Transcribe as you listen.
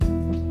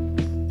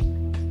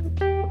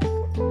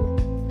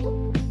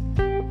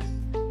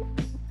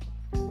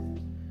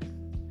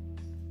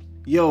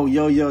Yo,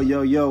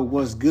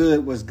 what's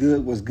good,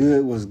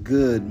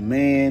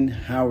 man?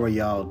 How are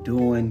y'all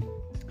doing?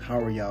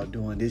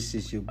 This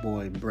is your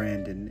boy,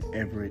 Brandon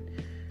Everett,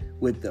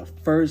 with the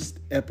first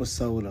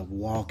episode of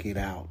Walk It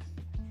Out.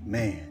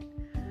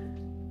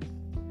 Man,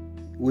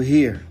 we're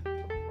here,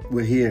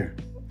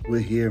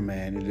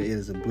 man. It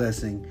is a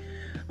blessing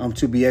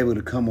to be able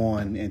to come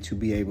on and to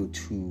be able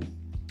to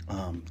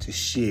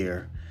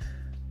share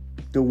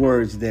the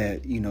words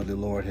that, the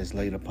Lord has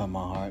laid upon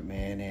my heart,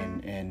 man.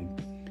 And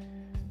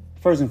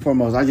first and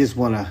foremost, I just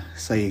want to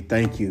say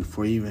thank you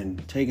for even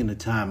taking the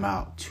time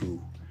out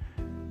to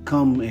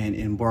come and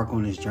embark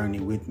on this journey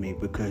with me,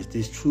 because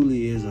this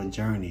truly is a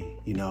journey.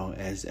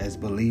 As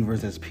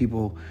believers, as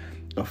people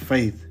of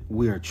faith,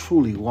 we are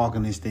truly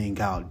walking this thing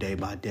out day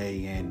by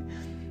day. And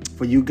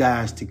for you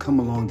guys to come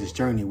along this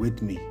journey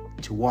with me,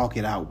 to walk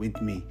it out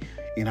with me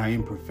in our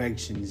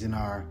imperfections, in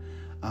our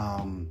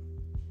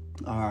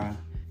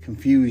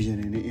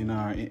confusion, and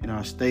in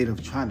our state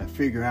of trying to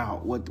figure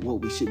out what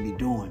we should be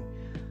doing.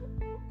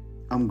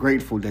 I'm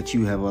grateful that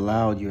you have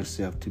allowed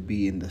yourself to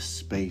be in the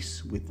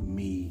space with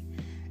me.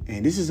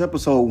 And this is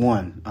episode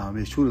 1.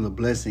 It's truly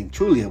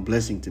a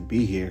blessing to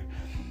be here.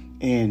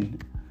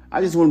 And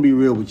I just want to be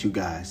real with you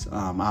guys.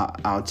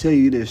 I'll tell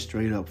you this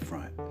straight up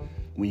front.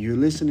 When you're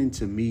listening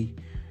to me,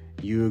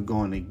 you're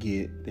going to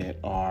get that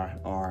R.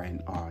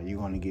 You're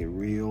going to get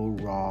real,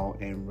 raw,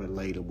 and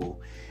relatable.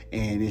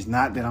 And it's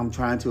not that I'm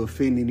trying to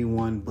offend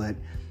anyone, but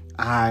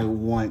I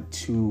want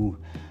to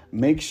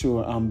make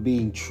sure I'm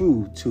being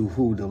true to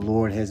who the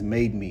Lord has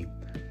made me.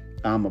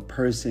 I'm a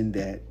person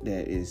that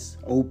is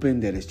open,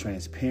 that is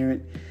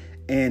transparent.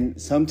 And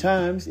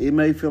sometimes it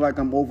may feel like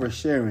I'm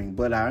oversharing,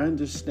 but I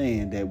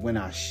understand that when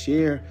I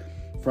share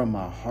from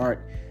my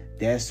heart,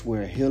 that's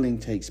where healing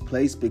takes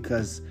place,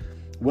 because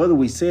whether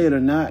we say it or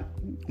not,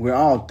 we're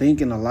all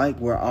thinking alike.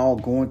 We're all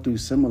going through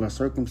similar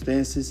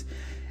circumstances.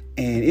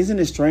 And isn't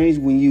it strange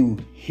when you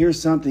hear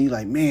something, you're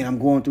like, man, I'm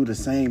going through the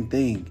same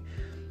thing.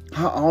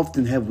 How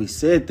often have we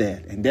said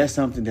that? And that's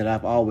something that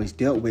I've always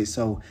dealt with.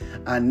 So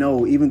I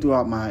know even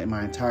throughout my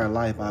entire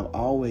life, I've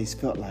always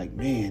felt like,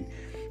 man,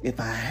 if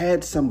I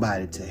had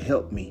somebody to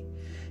help me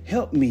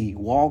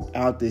walk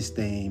out this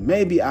thing,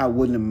 maybe I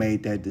wouldn't have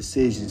made that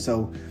decision.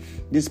 So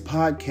this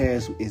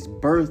podcast is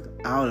birthed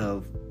out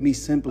of me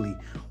simply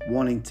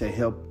wanting to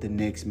help the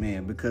next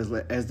man, because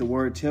as the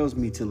word tells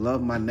me, to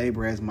love my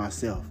neighbor as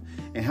myself.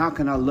 And how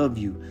can I love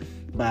you?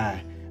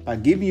 By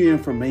giving you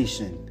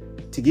information,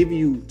 to give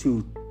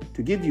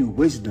you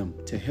wisdom,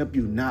 to help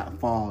you not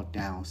fall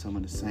down some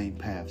of the same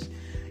paths.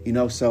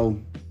 So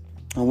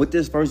with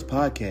this first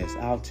podcast,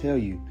 I'll tell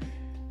you,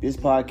 this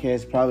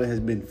podcast probably has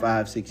been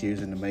 5-6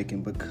 years in the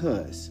making,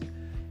 because,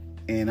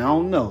 and I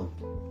don't know,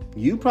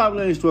 you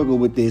probably ain't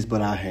struggled with this,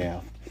 but I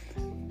have.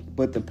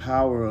 But the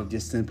power of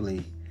just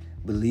simply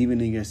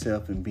believing in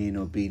yourself and being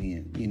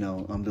obedient.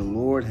 The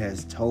Lord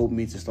has told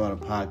me to start a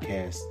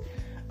podcast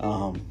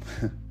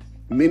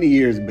many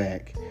years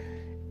back.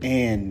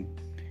 And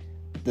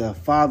the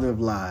father of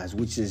lies,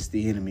 which is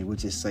the enemy,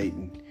 which is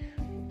Satan,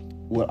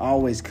 would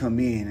always come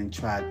in and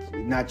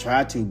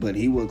but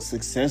he would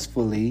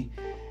successfully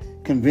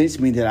convince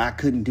me that I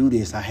couldn't do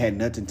this. I had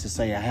nothing to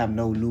say. I have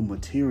no new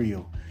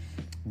material.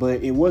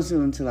 But it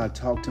wasn't until I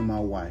talked to my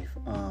wife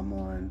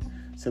on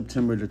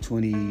September the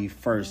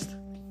 21st.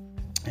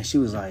 And she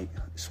was like,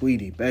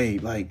 sweetie,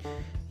 babe, like,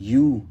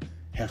 you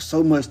have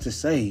so much to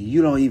say.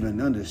 You don't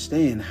even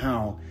understand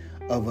how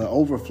of an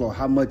overflow,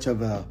 how much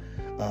of a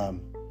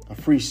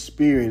free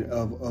spirit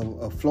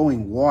of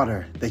flowing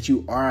water that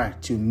you are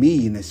to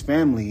me and this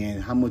family,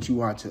 and how much you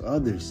are to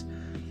others.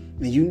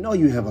 And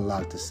you have a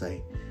lot to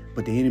say,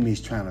 but the enemy is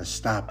trying to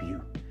stop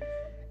you.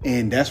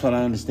 And that's what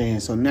I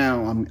understand. So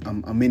now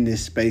I'm in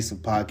this space of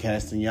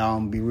podcasting, y'all.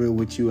 I'm gonna be real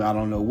with you. I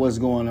don't know what's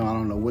going on. I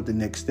don't know what the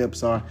next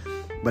steps are,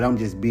 but I'm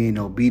just being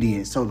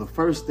obedient. So the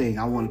first thing,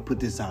 I want to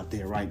put this out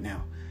there right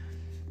now.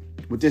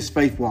 With this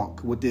faith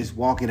walk, with this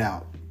walk it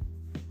out,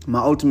 my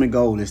ultimate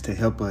goal is to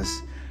help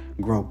us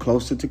grow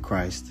closer to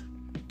Christ,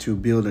 to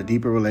build a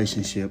deeper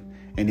relationship,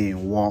 and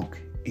then walk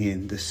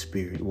in the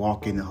Spirit,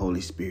 walk in the Holy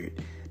Spirit.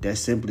 That's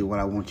simply what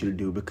I want you to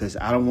do, because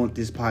I don't want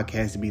this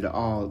podcast to be the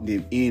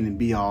end and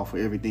be all for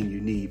everything you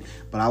need.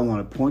 But I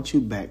want to point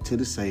you back to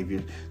the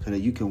Savior so that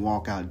you can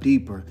walk out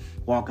deeper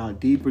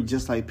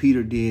just like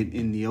Peter did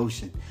in the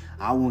ocean.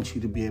 I want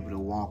you to be able to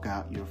walk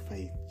out your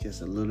faith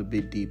just a little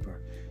bit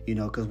deeper,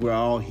 because we're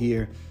all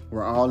here.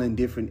 We're all in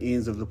different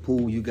ends of the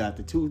pool. You got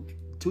the 2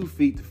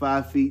 feet, the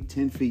 5 feet,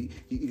 10 feet.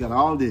 You got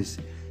all this.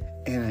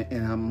 And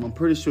I'm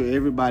pretty sure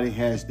everybody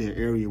has their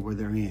area where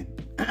they're in.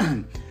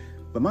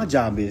 But my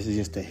job is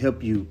just to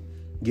help you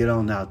get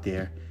on out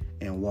there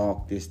and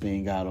walk this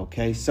thing out,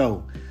 okay?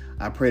 So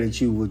I pray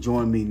that you will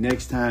join me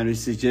next time.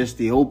 This is just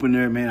the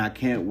opener, man. I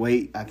can't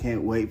wait. I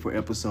can't wait for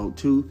episode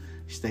 2.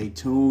 Stay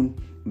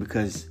tuned,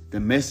 because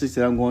the message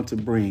that I'm going to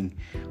bring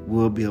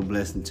will be a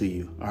blessing to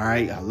you, all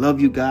right? I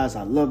love you guys.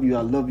 I love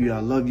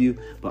you.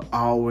 But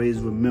always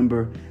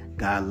remember,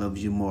 God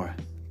loves you more.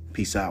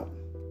 Peace out.